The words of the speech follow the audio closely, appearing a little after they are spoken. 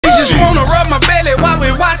She wanna rub my belly while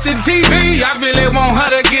we watching TV. I really want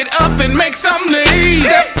her to get up and make something to eat.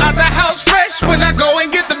 Step out the house fresh when I go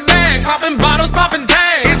and get the bag. Popping bottles, popping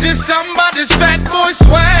tags. It's just somebody's fat boy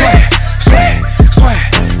swag. Swag, swag,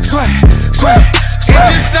 swag, swag, swag. It's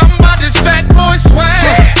just somebody's fat boy swag.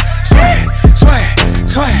 Swag, swag,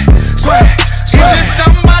 swag, swag, swag. It's just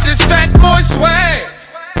somebody's fat boy swag.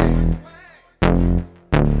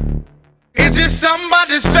 It's just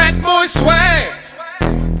somebody's fat boy swag.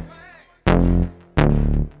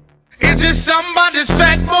 It's just somebody's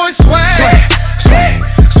fat boy swag. Swag,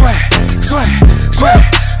 swag, swag, swag.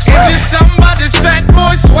 It's just somebody's fat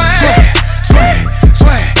boy swag. Swag,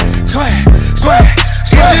 swag, swag, swag.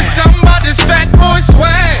 It's just somebody's fat boy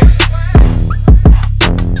swag.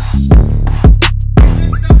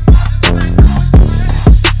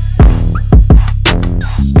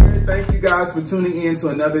 Guys, for tuning in to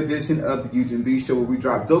another edition of the UgnB show, where we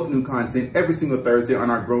drop dope new content every single Thursday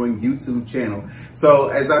on our growing YouTube channel. So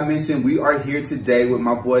as I mentioned, we are here today with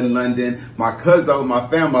my boy London, my cousin, my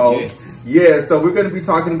famo. Yes. Yeah, so we're going to be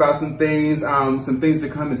talking about some things to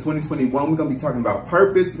come in 2021. We're going to be talking about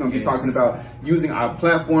purpose. We're going to be talking about using our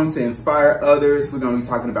platform to inspire others. We're going to be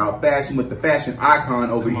talking about fashion with the fashion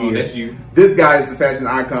icon over here. That's you. This guy is the fashion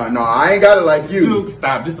icon. No, I ain't got it like you. Dude,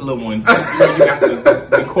 stop. This is a little one. You got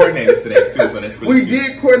to coordinate it today too, so that's really we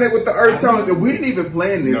did coordinate with the earth tones, and we didn't even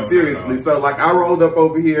plan this seriously. So like, I rolled up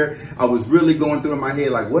over here. I was really going through in my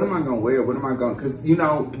head, like, what am I going to wear? What am I going? Because you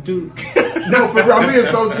know, dude. No, for real, I'm being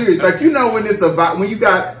so serious. Like, you know, when it's a vibe, when you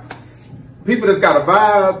got people that's got a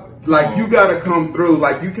vibe, like you gotta come through.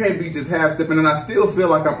 Like, you can't be just half stepping. And I still feel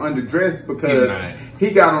like I'm underdressed because he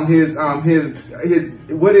got on his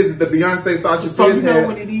what is it, the Beyonce Sasha Fierce. So you know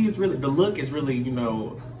what it is really? The look is really, you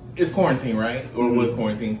know, it's quarantine, right? Or was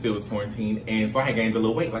quarantine, still is quarantine. And so I had gained a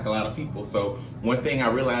little weight like a lot of people. So one thing I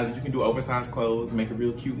realized is you can do oversized clothes and make it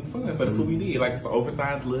real cute and fun. So that's what we did. Like, it's an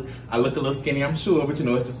oversized look. I look a little skinny, I'm sure, but you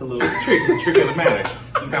know, it's just a little trick. It's a trick of the matter.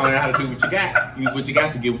 You just gotta learn how to do what you got. Use what you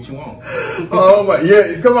got to get what you want. Oh my,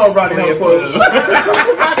 yeah, come on, Roddy Ho.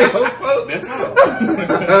 That's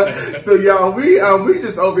all. So y'all, we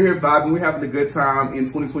just over here vibing. We're having a good time in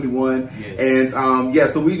 2021. Yes. And yeah,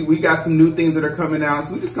 so we got some new things that are coming out.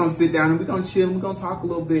 So we're just gonna sit down and we're gonna chill and we're gonna talk a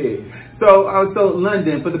little bit. So so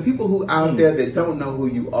London, for the people who out there that don't know who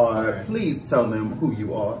you are, please tell them who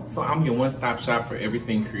you are. So I'm your one-stop shop for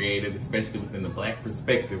everything creative, especially within the Black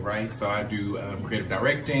perspective, right? So I do creative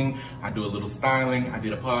directing, I do a little styling, I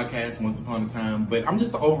did a podcast once upon a time, but I'm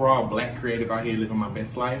just the overall Black creative out here living my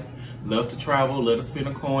best life. Love to travel, love to spin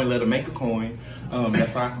a coin, love to make a coin.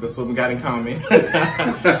 That's what we got in common.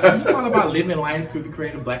 I'm just all about living life through the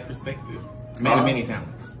creative Black perspective. Many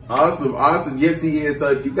talents. Awesome, awesome. Yes, he is. So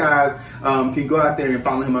if you guys can go out there and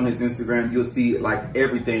follow him on his Instagram, you'll see like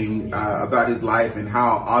everything about his life and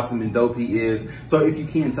how awesome and dope he is. So if you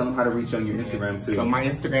can, tell him how to reach on your Instagram too. So my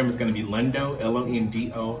Instagram is going to be Londo,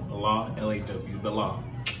 L-O-N-D-O, Law, L-A-W, the Law.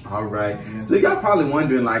 All right. So y'all probably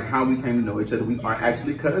wondering like how we came to know each other. We are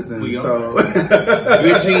actually cousins. We are. So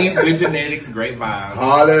good genes, good genetics, great vibes.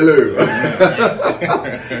 Hallelujah.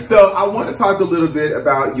 So I want to talk a little bit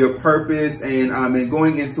about your purpose and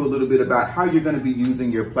going into a little bit about how you're going to be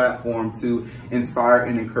using your platform to inspire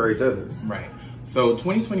and encourage others. Right. So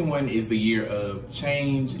 2021 is the year of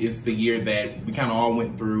change. It's the year that we kind of all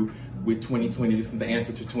went through. With 2020, this is the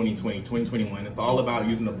answer to 2020, 2021. It's all about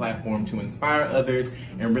using the platform to inspire others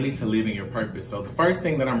and really to live in your purpose. So the first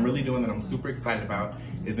thing that I'm really doing that I'm super excited about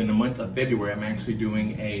is in the month of February, I'm actually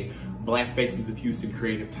doing a Black Faces of Houston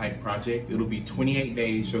creative type project. It'll be 28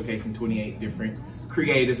 days showcasing 28 different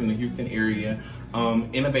creators in the Houston area.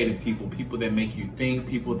 Innovative people that make you think,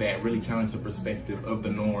 people that really challenge the perspective of the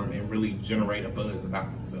norm and really generate a buzz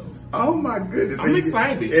about themselves. Oh my goodness. I'm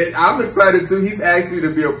excited. And I'm excited too. He's asked me to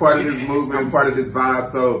be a part of this movement and part of this vibe.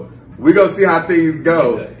 So we're going to see how things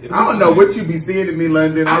go. I don't know what you be seeing in me,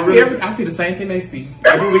 London. I see the same thing they see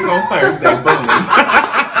every week on Thursday. Boom.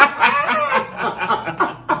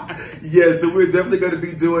 Yeah, so we're definitely going to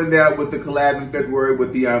be doing that with the collab in February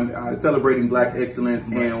with the Celebrating Black Excellence,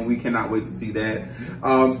 and we cannot wait to see that.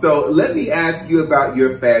 So let me ask you about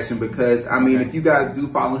your fashion, because I mean, if you guys do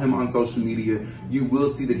follow him on social media, you will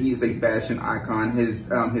see that he is a fashion icon. His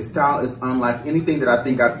style is unlike anything that I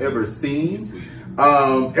think I've ever seen.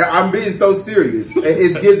 I'm being so serious.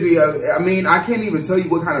 It gives me I mean, I can't even tell you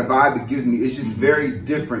what kind of vibe it gives me. It's just very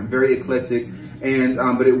different, very eclectic. And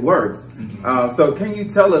but it works. So can you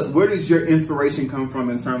tell us, where does your inspiration come from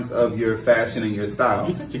in terms of your fashion and your style?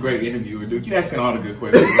 You're such a great interviewer, dude. You're asking all the good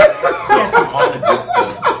questions. You're asking all the good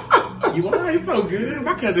stuff. You are so good.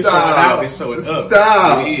 My cousin showing out and showing up.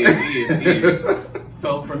 Stop. He is.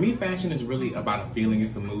 So for me, fashion is really about a feeling.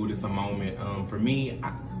 It's a mood. It's a moment. For me,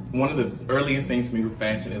 one of the earliest things for me with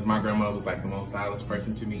fashion is my grandma was like the most stylish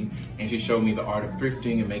person to me, and she showed me the art of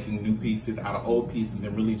thrifting and making new pieces out of old pieces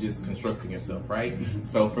and really just constructing yourself, right?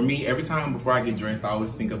 So for me, every time before I get dressed, I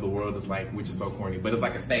always think of the world as like, which is so corny, but it's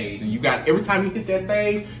like a stage, and you got, every time you hit that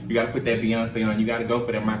stage, you got to put that Beyonce on, you got to go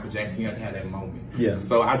for that Michael Jackson, you have to have that moment. Yeah.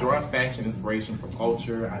 So I draw fashion inspiration from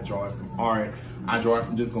culture, I draw it from art, I draw it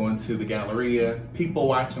from just going to the Galleria, people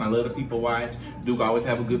watching. I love the people watch. Duke always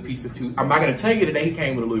have a good piece or two. I'm not gonna tell you today he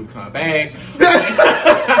came with a Louis Vuitton bag.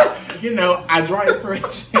 You know, I draw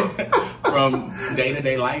inspiration from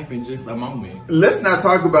day-to-day life and just a moment. Let's not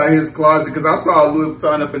talk about his closet, because I saw Louis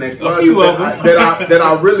Vuitton up in that closet that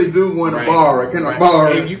I really do want to borrow. Can I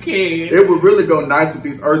borrow? If you can. It would really go nice with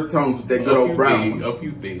these earth tones with that good old brown. A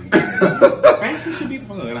few things. Fashion should be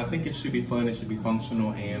fun. I think it should be fun. It should be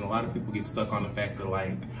functional. And a lot of people get stuck on the fact that,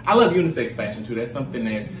 like, I love unisex fashion too. That's something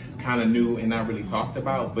that's kind of new and not really talked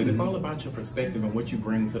about. But it's all about your perspective and what you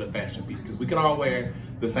bring to the fashion piece. Because we can all wear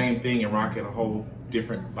the same thing and rock it a whole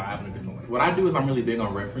different vibe in a different way. What I do is I'm really big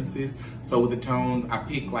on references. So with the tones, I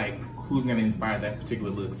pick like who's gonna inspire that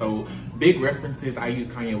particular look. So big references, I use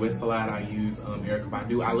Kanye West a lot. I use Erykah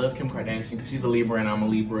Badu. I love Kim Kardashian because she's a Libra and I'm a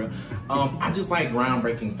Libra. I just like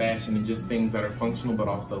groundbreaking fashion and just things that are functional but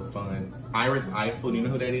also fun. Iris Eiffel, do you know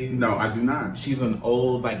who that is? No, I do not. She's an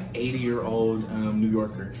old, like 80-year-old New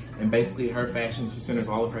Yorker. And basically her fashion, she centers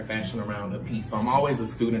all of her fashion around a piece. So I'm always a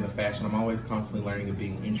student of fashion. I'm always constantly learning and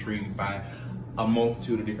being intrigued by a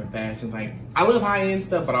multitude of different fashions. Like, I love high-end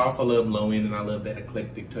stuff, but I also love low-end, and I love that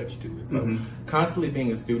eclectic touch to it. So constantly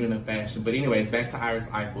being a student of fashion. But anyways, back to Iris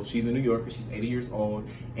Eiffel. She's a New Yorker. She's 80 years old,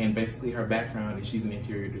 and basically her background is she's an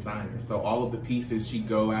interior designer. So all of the pieces, she'd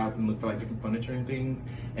go out and look for like different furniture and things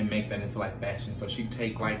and make that into like fashion. So she'd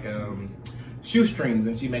take like shoestrings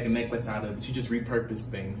and she'd make a necklace out of it. She just repurposed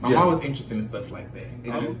things. So I'm always interested in stuff like that.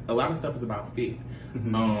 And a lot of stuff is about fit.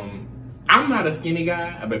 I'm not a skinny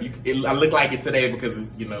guy, but I look like it today because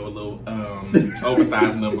it's, you know, a little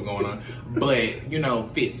oversized number going on. But, you know,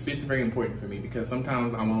 fits are very important for me because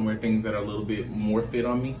sometimes I want to wear things that are a little bit more fit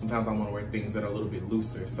on me. Sometimes I want to wear things that are a little bit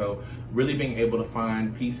looser. So really being able to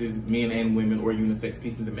find pieces, men and women, or unisex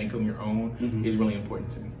pieces to make them your own is really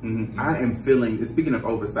important to me. I am feeling, speaking of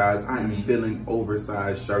oversized, I am feeling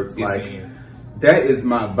oversized shirts. That is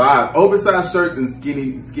my vibe. Oversized shirts and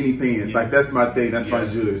skinny pants. Like, that's my thing. That's my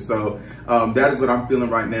jewelry. So that is what I'm feeling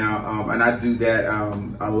right now. And I do that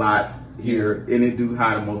a lot here, and it do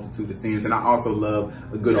hide a multitude of sins. And I also love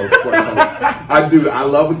a good old sport coat. I do. I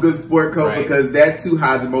love a good sport coat because that too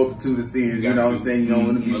hides a multitude of sins. You know what I'm saying? You don't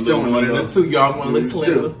want to be showing one of the two. Y'all want to look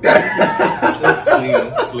slim.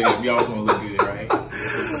 Slim. Y'all want to look good, right?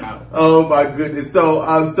 Oh my goodness.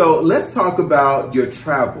 So let's talk about your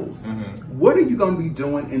travels. What are you going to be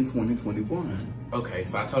doing in 2021? Okay,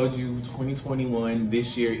 so I told you 2021,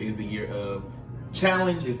 this year is the year of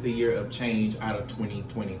challenge, it's the year of change out of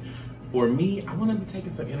 2020. For me, I want to be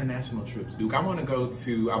taking some international trips, Duke. I want to go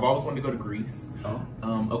to, I've always wanted to go to Greece.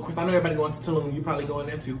 Of course, I know everybody going to Tulum. You probably going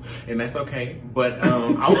there too, and that's okay. But you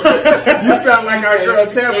sound like our girl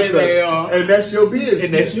Tabitha, and that's your business.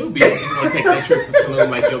 And that's your business. You want to take that trip to Tulum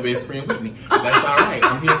like your best friend Whitney. That's all right.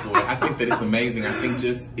 I'm here for it. I think that it's amazing. I think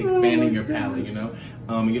just expanding your palette, you know.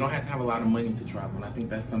 You don't have to have a lot of money to travel, and I think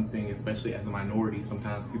that's something, especially as a minority,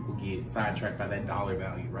 sometimes people get sidetracked by that dollar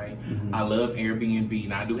value, right? I love Airbnb,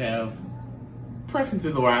 and I do have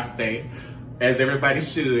preferences where I stay, as everybody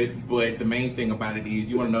should, but the main thing about it is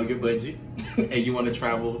you want to know your budget, and you want to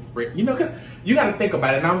travel for, you know, because you got to think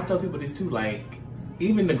about it, and I always tell people this too, like,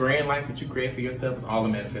 even the grand life that you create for yourself is all a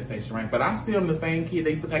manifestation, right? But I still am the same kid. They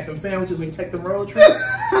used to pack them sandwiches when you take them road trips.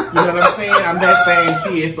 You know what I'm saying? I'm that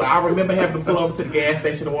same kid. So I remember having to pull over to the gas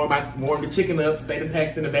station to warm the chicken up. They done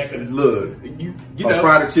packed in the back of the... Look, you know,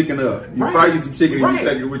 fry the chicken up. You fry you some chicken and you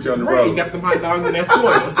take it with you on the road. You got them hot dogs in that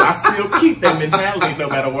foil. So I still keep that mentality no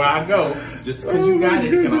matter where I go. Just because you got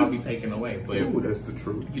it, it can all be taken away. But ooh, that's the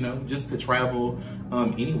truth. You know, just to travel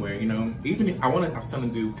anywhere, you know. Even if I was telling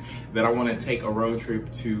Duke that I want to take a road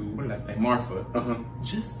trip to, what did I say, Marfa.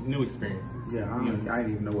 Just new experiences. Yeah, I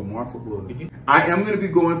didn't even know what Marfa was. I am going to be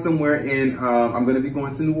going somewhere in, I'm going to be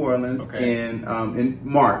going to New Orleans in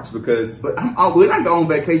March but when I go on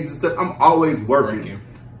vacations and stuff, I'm always working.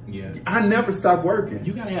 Yeah. I never stop working.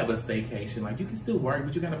 You gotta have a staycation. Like, you can still work,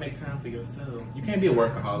 but you gotta make time for yourself. You can't be a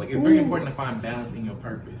workaholic. It's very important to find balance in your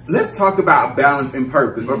purpose. Let's talk about balance and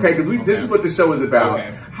purpose, okay? Because this is what the show is about.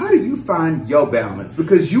 How do you find your balance?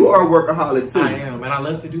 Because you are a workaholic too. I am, and I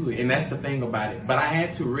love to do it, and that's the thing about it. But I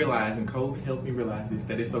had to realize, and COVID helped me realize this,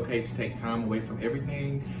 that it's okay to take time away from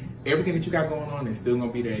everything everything that you got going on is still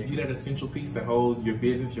gonna be there. If you're that essential piece that holds your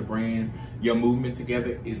business, your brand, your movement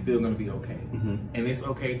together, it's still gonna be okay. And it's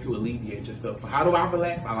okay to alleviate yourself. So how do I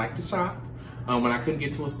relax? I like to shop. When I couldn't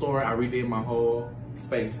get to a store, I redid my whole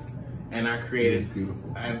space. And I created, it's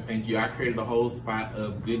beautiful. Thank you. I created a whole spot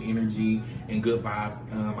of good energy and good vibes.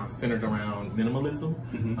 I centered around minimalism,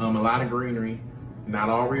 a lot of greenery, not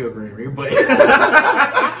all real greenery, but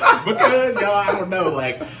because y'all, I don't know,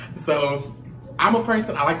 like, so I'm a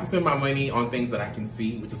person, I like to spend my money on things that I can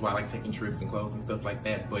see, which is why I like taking trips and clothes and stuff like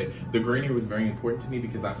that. But the greenery was very important to me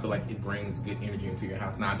because I feel like it brings good energy into your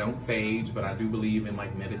house. Now, I don't sage, but I do believe in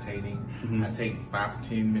like meditating. I take 5 to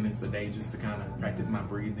 10 minutes a day just to kind of practice my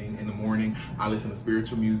breathing. In the morning, I listen to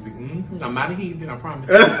spiritual music. I'm not a heathen, I promise.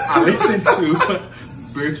 I listen to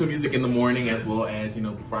spiritual music in the morning as well as, you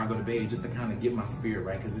know, before I go to bed, just to kind of get my spirit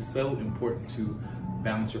right, because it's so important to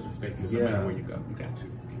balance your perspective no matter where you go. You got to.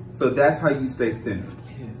 So that's how you stay centered.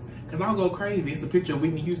 Yes, because I'll go crazy. It's a picture of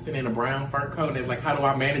Whitney Houston in a brown fur coat, and it's like, how do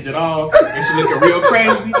I manage it all? And she looking real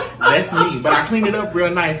crazy. That's me, but I clean it up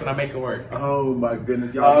real nice and I make it work. Oh my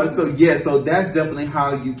goodness, y'all. So that's definitely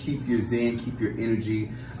how you keep your zen, keep your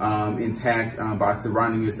energy intact by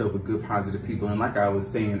surrounding yourself with good, positive people. And like I was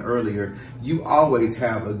saying earlier, you always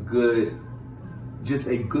have a good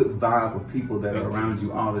vibe of people that are around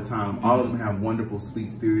you all the time. All of them have wonderful, sweet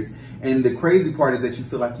spirits. And the crazy part is that you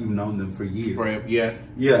feel like you've known them for years. Forever.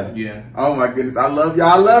 Yeah. Oh my goodness. I love y'all.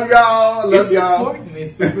 I love y'all. I love y'all.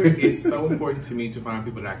 It's so important to me to find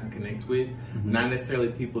people that I can connect with. Not necessarily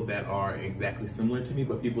people that are exactly similar to me,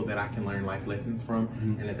 but people that I can learn life lessons from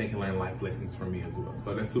and that they can learn life lessons from me as well.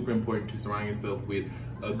 So that's super important to surround yourself with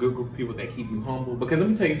a good group of people that keep you humble. Because let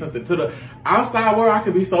me tell you something, to the outside world, I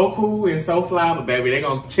could be so cool and so fly, but baby, they're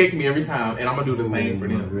going to check me every time, and I'm going to do the same for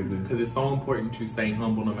them. Because it's so important to stay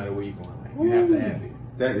humble no matter where you're going. Like, you have to have it.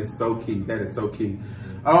 That is so key. That is so key.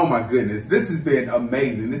 Oh my goodness. This has been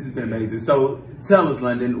amazing. This has been amazing. So tell us,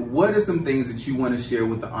 London, what are some things that you want to share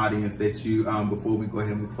with the audience that you, before we go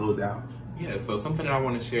ahead and close out? Yeah, so something that I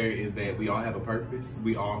want to share is that we all have a purpose.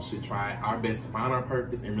 We all should try our best to find our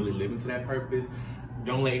purpose and really live into that purpose.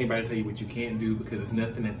 Don't let anybody tell you what you can't do, because it's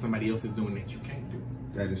nothing that somebody else is doing that you can't do.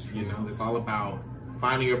 That is true. You know, it's all about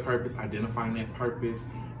finding your purpose, identifying that purpose,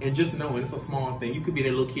 and just knowing it's a small thing. You could be that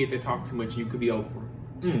little kid that talks too much and you could be Oprah.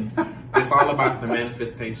 It's all about the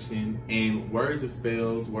manifestation, and words are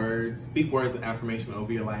spells, speak words of affirmation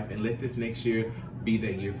over your life, and let this next year be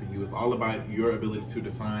that year for you. It's all about your ability to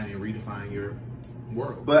define and redefine your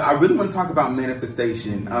world. But I really want to talk about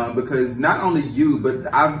manifestation because not only you, but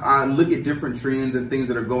I look at different trends and things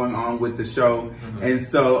that are going on with the show. And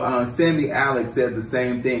so Sammy Alex said the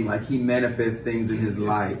same thing, like he manifests things in his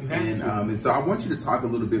life. And so I want you to talk a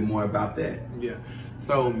little bit more about that. Yeah.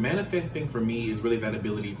 So manifesting for me is really that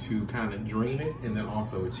ability to kind of dream it and then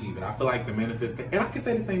also achieve it. I feel like the manifesting, and I can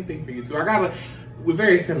say the same thing for you too. We're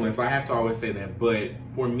very similar, so I have to always say that. But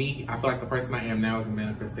for me, I feel like the person I am now is a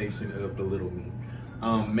manifestation of the little me.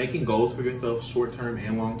 Making goals for yourself, short-term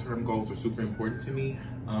and long-term goals, are super important to me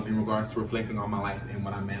in regards to reflecting on my life and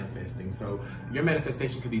what I'm manifesting. So your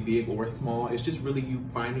manifestation could be big or small. It's just really you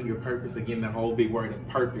finding your purpose. Again, that whole big word of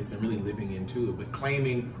purpose, and really living into it, but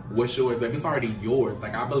claiming what's yours. Like, it's already yours.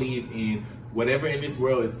 Like, I believe in whatever in this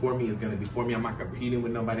world is for me is going to be for me. I'm not competing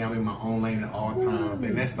with nobody. I'm in my own lane at all times.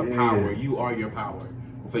 And that's the power. You are your power.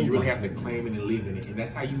 So you really have to claim it and live in it. And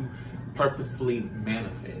that's how you purposefully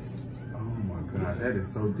manifest. God, that is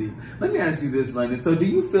so deep. Let me ask you this, London. So do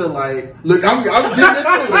you feel like, look, I'm getting into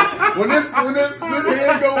it. When this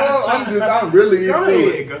hand go up, I'm really into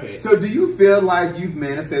it. Go ahead. So do you feel like you've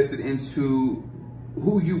manifested into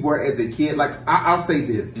who you were as a kid? Like, I'll say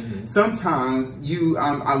this. Sometimes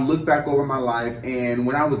I look back over my life, and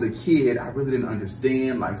when I was a kid, I really didn't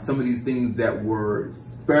understand like some of these things that were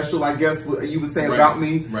special, I guess what you would say about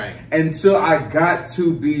me. Right. Until I got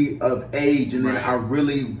to be of age, and then I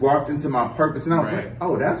really walked into my purpose, and I was like,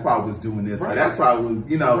 oh, that's why I was doing this. Or that's why I was,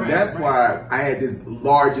 that's why I had this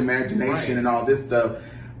large imagination and all this stuff.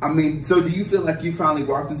 I mean, so do you feel like you finally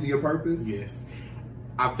walked into your purpose? Yes.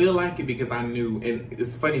 I feel like it because I knew, and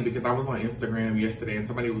it's funny because I was on Instagram yesterday and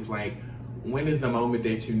somebody was like, when is the moment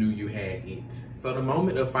that you knew you had it? So the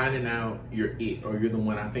moment of finding out you're it, or you're the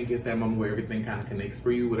one, I think it's that moment where everything kind of connects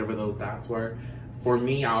for you, whatever those dots were. For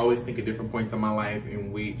me, I always think of different points in my life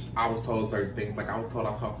in which I was told certain things. Like, I was told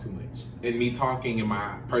I talk too much. And me talking and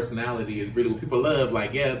my personality is really what people love.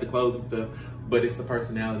 Like, yeah, the clothes and stuff, but it's the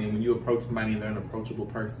personality. And when you approach somebody and they're an approachable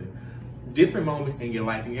person, different moments in your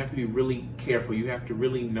life, and you have to be really careful. You have to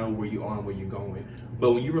really know where you are and where you're going.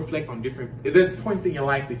 But when you reflect on there's points in your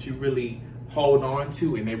life that you really hold on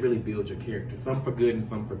to, and they really build your character. Some for good and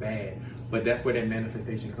some for bad. But that's where that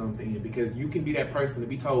manifestation comes in, because you can be that person to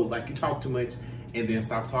be told, like, you talk too much and then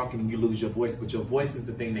stop talking and you lose your voice. But your voice is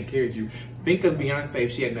the thing that carries you. Think of Beyonce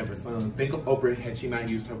if she had never sung. Think of Oprah had she not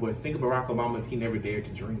used her voice. Think of Barack Obama if he never dared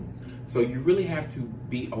to dream. So you really have to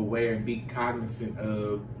be aware and be cognizant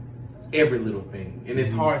of every little thing. And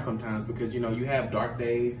it's hard sometimes because, you know, you have dark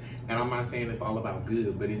days, and I'm not saying it's all about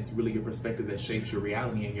good, but it's really your perspective that shapes your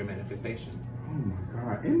reality and your manifestation. Oh my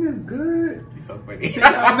God, isn't this good? You're so funny. See, no,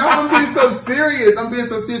 I'm being so serious. I'm being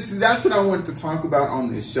so serious. That's what I wanted to talk about on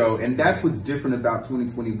this show. And that's what's different about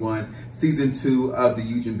 2021 season 2 of the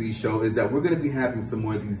UgnB show, is that we're going to be having some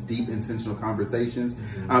more of these deep, intentional conversations,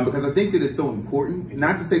 because I think that it's so important.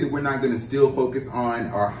 Not to say that we're not going to still focus on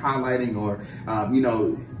or highlighting or, you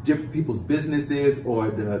know, different people's businesses or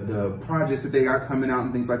the projects that they got coming out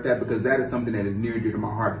and things like that, because that is something that is near and dear to my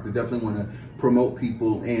heart, because I definitely want to promote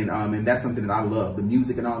people, and that's something that I love. The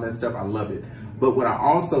music and all that stuff, I love it. But what I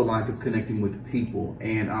also like is connecting with people,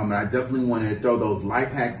 and I definitely want to throw those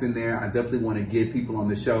life hacks in there. I definitely want to get people on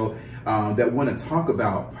the show that want to talk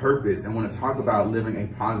about purpose and want to talk about living a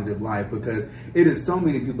positive life, because it is so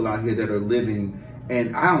many people out here that are living,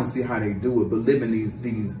 and I don't see how they do it, but living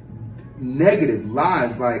these negative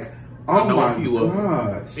lives, like, oh my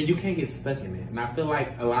gosh. And you can't get stuck in it. And I feel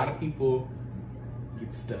like a lot of people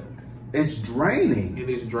get stuck. It's draining. It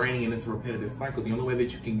is draining, and it's a repetitive cycle. The only way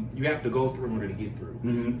that you have to go through in order to get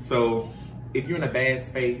through. So if you're in a bad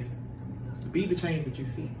space, be the change that you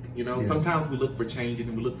seek. You know, sometimes we look for changes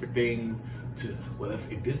and we look for things to, well,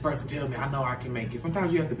 if this person tells me, I know I can make it.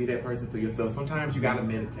 Sometimes you have to be that person for yourself. Sometimes you got to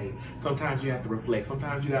meditate. Sometimes you have to reflect.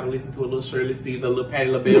 Sometimes you got to listen to a little Shirley Caesar, a little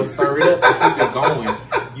Patti LaBelle, stir it up and keep it going.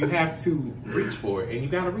 You have to reach for it, and you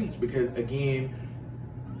got to reach, because, again,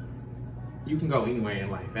 you can go anywhere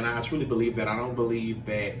in life. And I truly believe that. I don't believe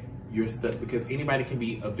that you're stuck, because anybody can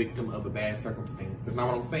be a victim of a bad circumstance. That's not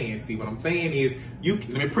what I'm saying. See, what I'm saying is, let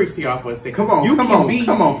me preach to y'all for a second. Come on, you can be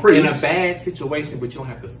preach. in a bad situation, but you don't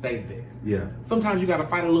have to stay there. Yeah. Sometimes you got to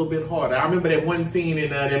fight a little bit harder. I remember that one scene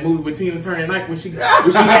in that movie with Tina Turner Knight when she had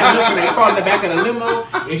nothing. They caught in the back of the limo,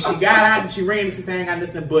 and she got out and she ran and she said, I ain't got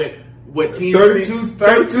nothing but what Tina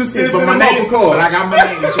 32 cents but in my a name, mobile car. but I got my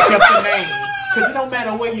name, and she kept the name. Because it don't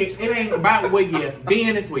matter where it ain't about where you're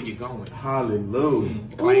being, it's where you're going. Hallelujah.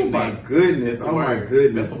 Oh my goodness. Oh my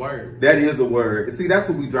goodness. That's a word. That is a word. See, that's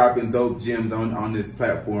what we drop in dope gems on this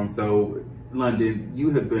platform. So, London,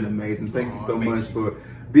 you have been amazing. Thank you so much for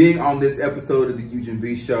being on this episode of the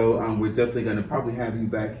UgnB show. We're definitely going to probably have you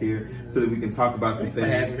back here so that we can talk about some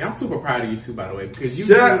things. I'm super proud of you too, by the way, because you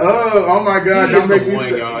shut up! Oh my God! Don't make me.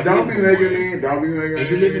 Don't be making me. Don't be making me. And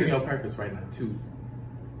you're living your purpose right now too.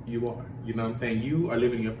 You are. You know what I'm saying? You are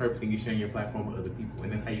living your purpose, and you're sharing your platform with other people,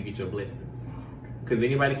 and that's how you get your blessings. Because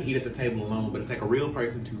anybody can eat at the table alone, but it takes a real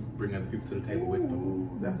person to bring other people to the table with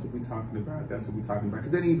them. That's what we're talking about. That's what we're talking about.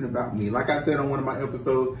 Because it ain't even about me. Like I said on one of my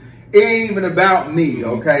episodes, it ain't even about me,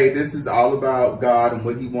 okay? This is all about God and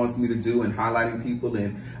what He wants me to do, and highlighting people,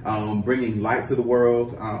 and bringing light to the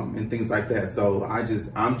world, and things like that. So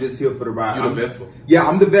I'm just here for the ride. You're the vessel. Yeah,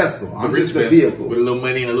 I'm the vessel. I'm just the vehicle. With a little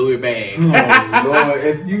money in a Louis bag. Oh, Lord.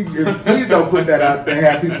 If please don't put that out there.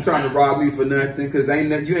 Have people trying to rob me for nothing, because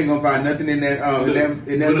you ain't going to find nothing in that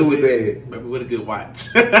Louis bag. Maybe with a good watch.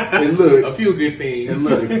 And look. A few good things. And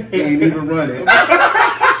look, he ain't even running.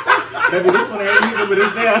 Maybe this one ain't even, but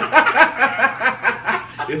it's there.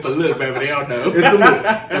 It's a look, baby. They don't know. It's the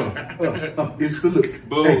look. It's the look.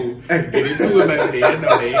 Boom. Hey. Get into it, baby. They ain't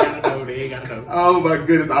know. They ain't gotta know. They ain't gotta know. Oh my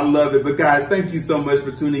goodness, I love it. But guys, thank you so much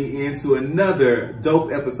for tuning in to another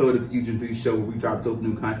dope episode of the UgnB show, where we drop dope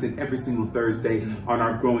new content every single Thursday on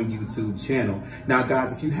our growing YouTube channel. Now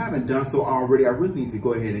guys, if you haven't done so already, I really need to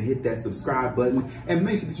go ahead and hit that subscribe button, and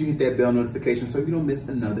make sure that you hit that bell notification so you don't miss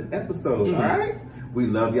another episode. All right? We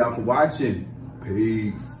love y'all for watching.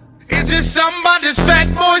 Peace. It's just somebody's fat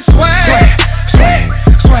boy swag.